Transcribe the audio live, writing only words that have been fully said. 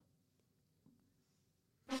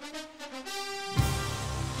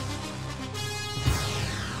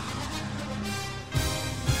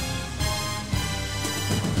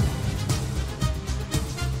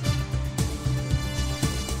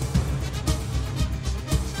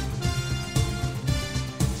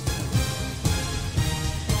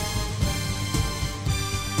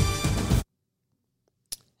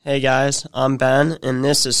Hey guys, I'm Ben, and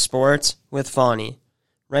this is Sports with Fahne.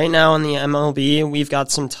 Right now in the MLB, we've got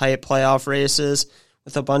some tight playoff races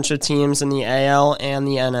with a bunch of teams in the AL and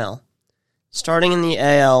the NL. Starting in the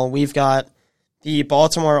AL, we've got the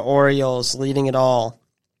Baltimore Orioles leading it all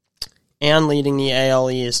and leading the AL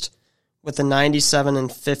East with a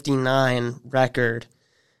 97-59 record.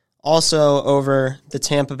 Also over the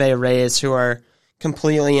Tampa Bay Rays, who are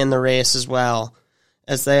completely in the race as well,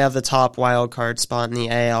 as they have the top wild card spot in the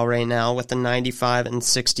AL right now with a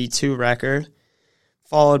 95-62 record,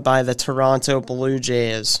 followed by the Toronto Blue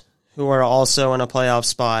Jays, who are also in a playoff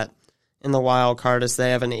spot in the wild card as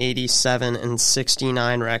they have an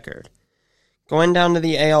 87-69 record. Going down to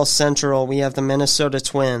the AL Central, we have the Minnesota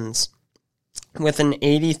Twins with an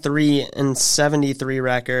 83-73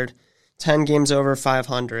 record, 10 games over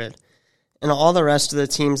 500. And all the rest of the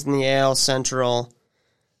teams in the AL Central,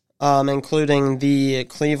 including the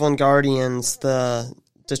Cleveland Guardians, the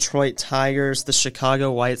Detroit Tigers, the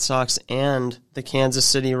Chicago White Sox, and the Kansas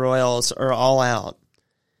City Royals, are all out.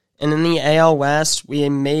 And in the AL West, we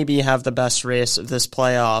maybe have the best race of this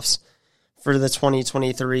playoffs for the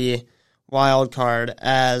 2023 wild card,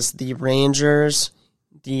 as the Rangers,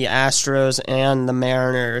 the Astros, and the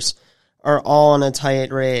Mariners are all in a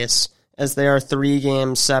tight race, as they are 3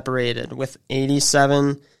 games separated, with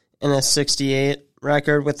 87-68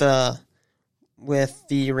 record with the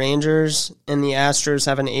Rangers, and the Astros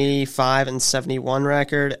have an 85-71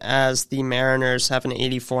 record, as the Mariners have an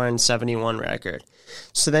 84-71 record.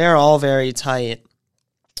 So they are all very tight,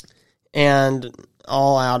 and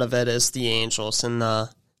all out of it is the Angels and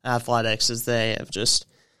the Athletics, as they have just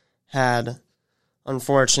had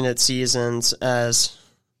unfortunate seasons. As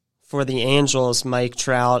for the Angels, Mike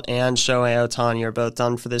Trout and Shohei Ohtani are both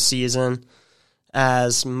done for the season.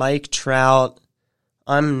 As Mike Trout,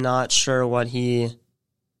 I'm not sure what he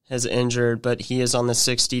has injured, but he is on the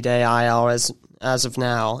 60-day IL as of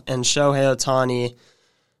now. And Shohei Ohtani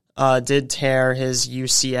did tear his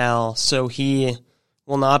UCL, so he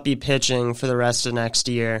will not be pitching for the rest of next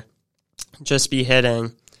year, just be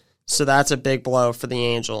hitting. So that's a big blow for the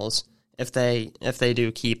Angels if they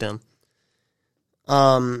do keep him.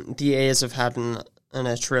 The A's have had an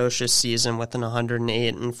atrocious season with an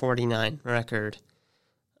 108-49 record.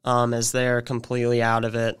 As they're completely out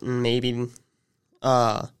of it, and maybe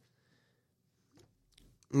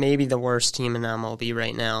the worst team in MLB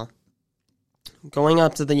right now. Going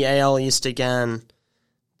up to the AL East again,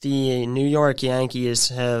 the New York Yankees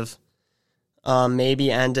have maybe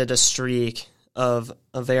ended a streak of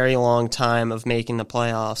a very long time of making the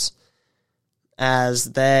playoffs,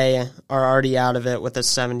 as they are already out of it with a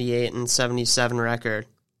 78-77 record.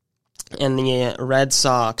 And the Red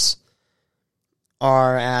Sox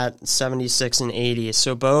are at 76-80.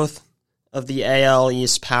 So both of the AL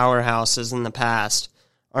East powerhouses in the past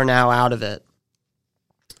are now out of it.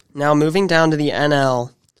 Now moving down to the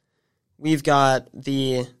NL, we've got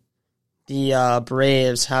the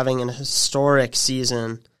Braves having an historic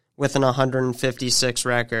season with an 156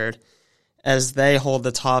 record, as they hold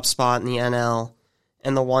the top spot in the NL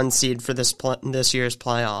and the 1 seed for this year's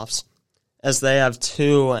playoffs, as they have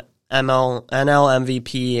 2 NL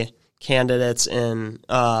MVP candidates in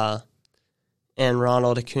Ronald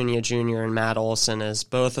Acuna Jr. and Matt Olson, as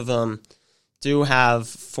both of them do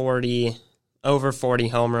have over 40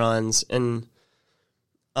 home runs. And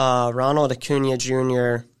Ronald Acuna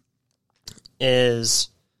Jr. is,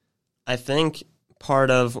 I think, part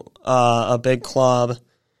of a big club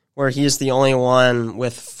where he's the only one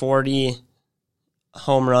with 40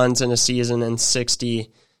 home runs in a season and 60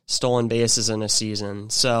 stolen bases in a season.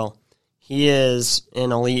 So he is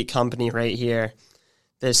in elite company right here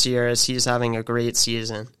this year, as he's having a great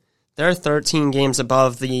season. They're 13 games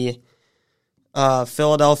above the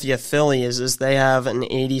Philadelphia Phillies, as they have an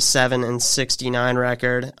 87-69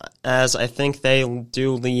 record, as I think they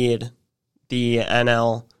do lead the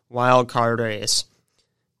NL wildcard race.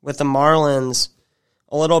 With the Marlins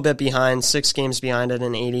a little bit behind, 6 games behind at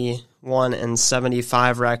an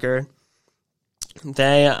 81-75 record.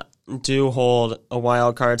 They do hold a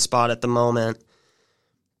wild card spot at the moment,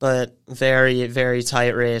 but very, very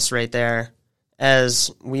tight race right there. As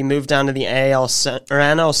we move down to the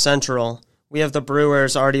NL Central, we have the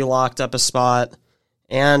Brewers already locked up a spot,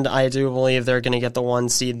 and I do believe they're going to get the 1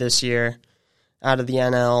 seed this year out of the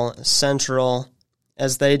NL Central,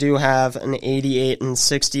 as they do have an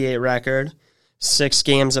 88-68 record, 6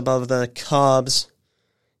 games above the Cubs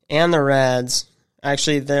and the Reds.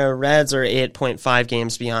 Actually, the Reds are 8.5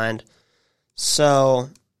 games behind.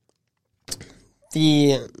 So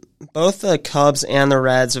both the Cubs and the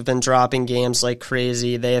Reds have been dropping games like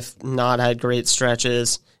crazy. They have not had great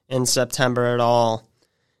stretches in September at all.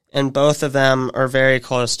 and both of them are very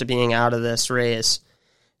close to being out of this race,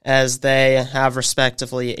 as they have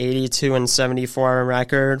respectively 82 and 74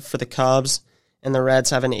 record for the Cubs, and the Reds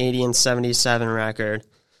have an 80 and 77 record.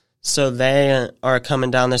 So they are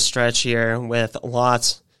coming down the stretch here with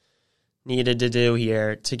lots needed to do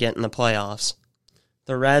here to get in the playoffs.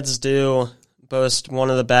 The Reds do boast one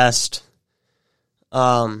of the best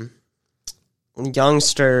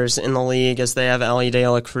youngsters in the league, as they have Ellie De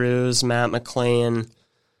La Cruz, Matt McClain.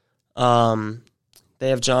 They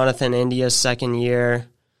have Jonathan India's second year,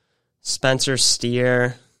 Spencer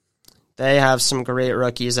Steer. They have some great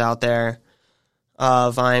rookies out there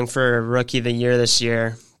vying for Rookie of the Year this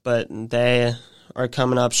year, but they are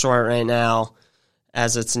coming up short right now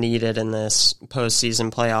as it's needed in this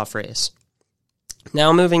postseason playoff race.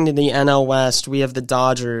 Now moving to the NL West, we have the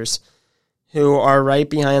Dodgers, who are right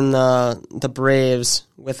behind the Braves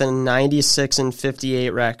with a 96 and 58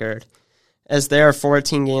 record, as they are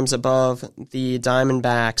 14 games above the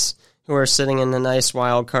Diamondbacks, who are sitting in a nice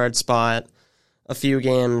wild card spot, a few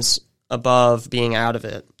games above being out of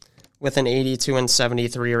it, with an 82 and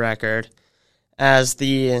 73 record, as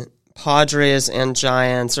the Padres and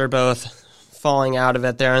Giants are both falling out of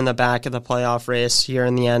it. They're in the back of the playoff race here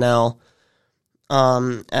in the NL,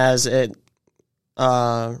 as it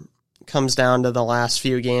comes down to the last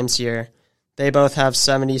few games here. They both have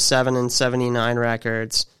 77 and 79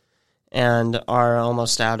 records and are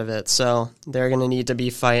almost out of it. So they're going to need to be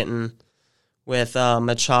fighting with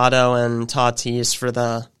Machado and Tatis for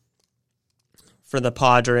the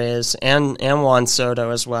Padres, and Juan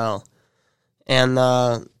Soto as well. And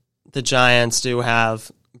the Giants do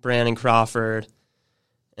have Brandon Crawford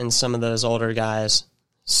and some of those older guys.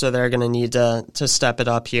 So they're going to need to step it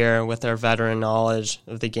up here with their veteran knowledge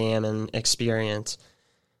of the game and experience.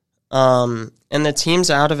 And the teams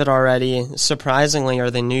out of it already, surprisingly,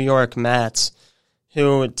 are the New York Mets,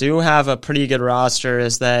 who do have a pretty good roster,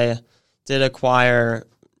 as they did acquire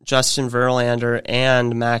Justin Verlander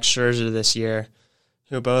and Max Scherzer this year,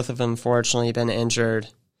 who both have unfortunately been injured.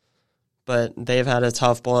 But they've had a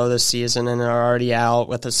tough blow this season and are already out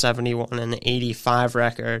with a 71 and 85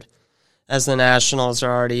 record, as the Nationals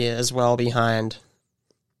are already as well behind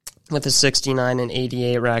with a 69 and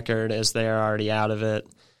 88 record, as they are already out of it.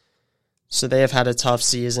 So they have had a tough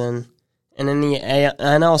season. And in the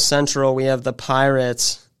NL Central, we have the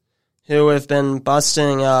Pirates, who have been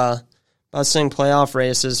busting playoff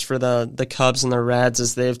races for the Cubs and the Reds,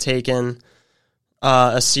 as they've taken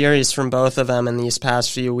a series from both of them in these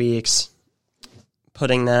past few weeks,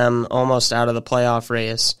 putting them almost out of the playoff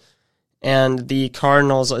race. And the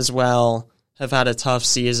Cardinals as well have had a tough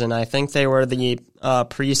season. I think they were the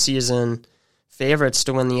preseason favorites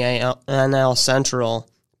to win the NL Central,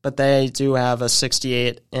 but they do have a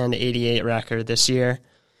 68 and 88 record this year.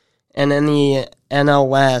 And in the NL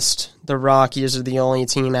West, the Rockies are the only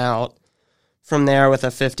team out from there with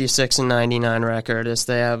a 56 and 99 record, as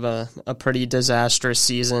they have a pretty disastrous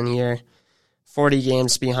season here. 40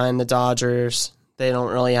 games behind the Dodgers. They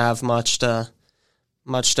don't really have much to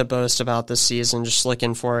boast about this season, just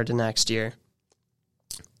looking forward to next year.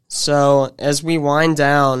 So as we wind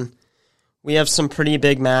down, we have some pretty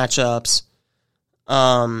big matchups,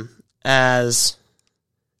 as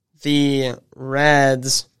the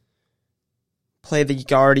Reds play the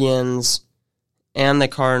Guardians and the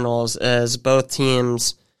Cardinals, as both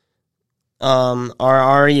teams are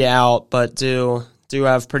already out but do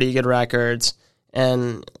have pretty good records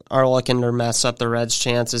and are looking to mess up the Reds'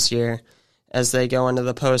 chances here as they go into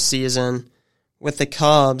the postseason. With the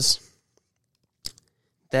Cubs,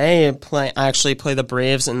 they actually play the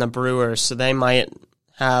Braves and the Brewers, so they might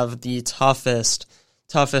have the toughest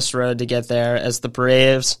road to get there, as the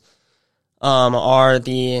Braves are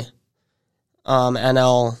the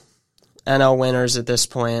NL winners at this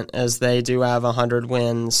point, as they do have 100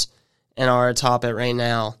 wins and are atop it right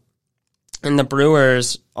now. And the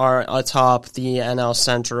Brewers are atop the NL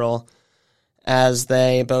Central, as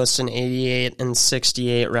they boast an 88 and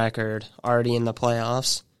 68 record already in the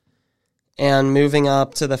playoffs. And moving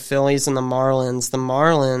up to the Phillies and the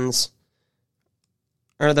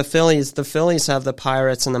Phillies have the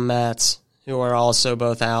Pirates and the Mets, who are also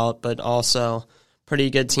both out, but also pretty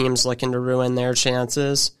good teams looking to ruin their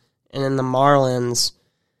chances. And in the Marlins,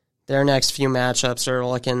 their next few matchups are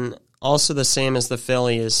looking also the same as the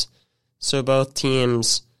Phillies. So both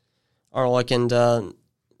teams are looking to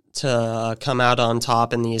come out on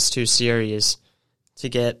top in these two series to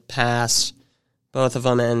get past both of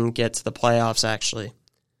them and get to the playoffs, actually.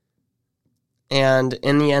 And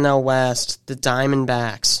in the NL West, the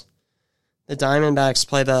Diamondbacks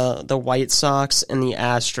play the White Sox and the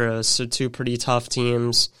Astros, so two pretty tough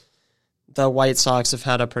teams. the White Sox have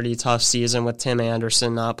had a pretty tough season with Tim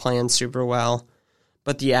Anderson not playing super well.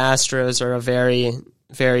 But the Astros are a very,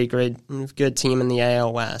 very good team in the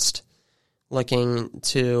AL West, looking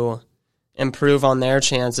to improve on their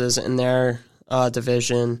chances in their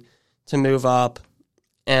division to move up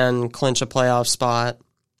and clinch a playoff spot,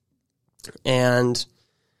 and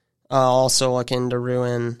also looking to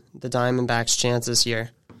ruin the Diamondbacks' chances here.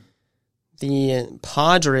 The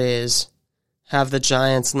Padres have the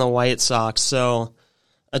Giants and the White Sox, so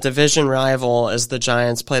a division rival as the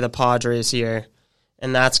Giants play the Padres here,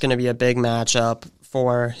 and that's going to be a big matchup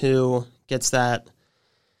for who gets that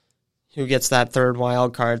third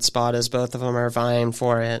wild card spot, as both of them are vying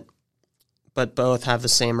for it, but both have the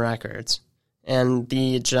same records. And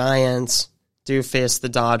the Giants do face the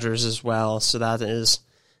Dodgers as well, so that is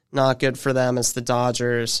not good for them, as the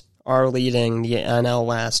Dodgers are leading the NL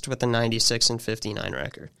West with a 96-59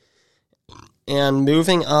 record. And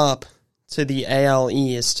moving up to the AL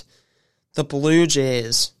East, the Blue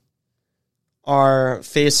Jays are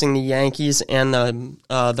facing the Yankees and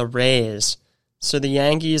the Rays. So the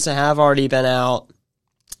Yankees have already gotten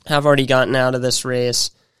out of this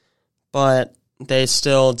race, but they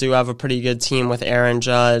still do have a pretty good team with Aaron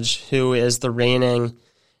Judge, who is the reigning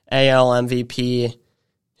AL MVP,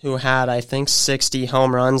 who had, I think, 60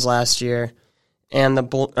 home runs last year. And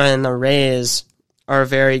the Rays are a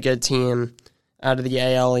very good team out of the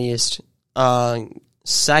AL East,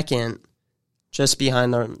 second, just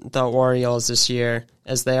behind the Orioles this year,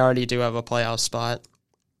 as they already do have a playoff spot.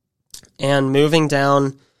 And moving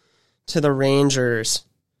down to the Rangers,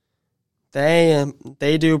 they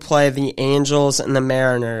do play the Angels and the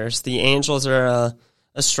Mariners. The Angels are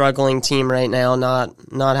a struggling team right now, not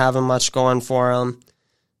having much going for them.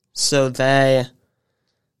 So they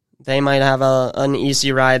might have an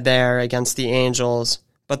easy ride there against the Angels.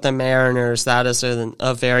 But the Mariners, that is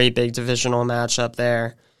a very big divisional matchup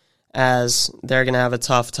there, as they're going to have a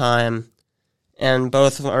tough time. And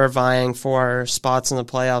both are vying for spots in the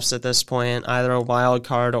playoffs at this point, either a wild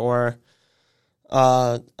card or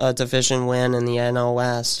a division win in the NL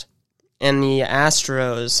West. And the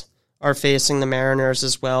Astros are facing the Mariners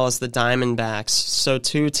as well as the Diamondbacks. So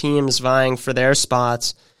two teams vying for their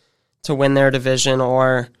spots to win their division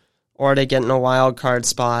or to get in a wild card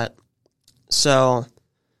spot. So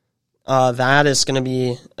that is going to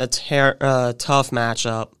be a tough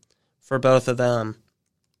matchup for both of them.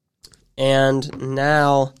 And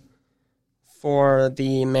now for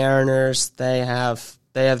the Mariners, they have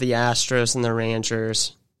the Astros and the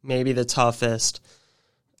Rangers, maybe the toughest,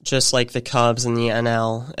 just like the Cubs in the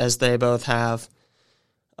NL, as they both have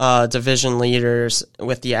division leaders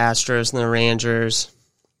with the Astros and the Rangers,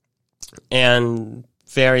 and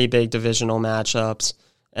very big divisional matchups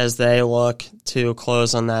as they look to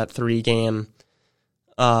close on that three-game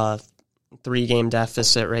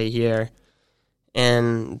deficit right here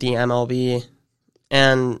in the MLB.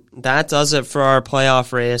 And that does it for our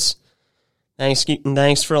playoff race.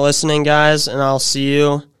 Thanks for listening, guys, and I'll see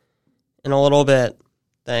you in a little bit.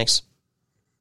 Thanks.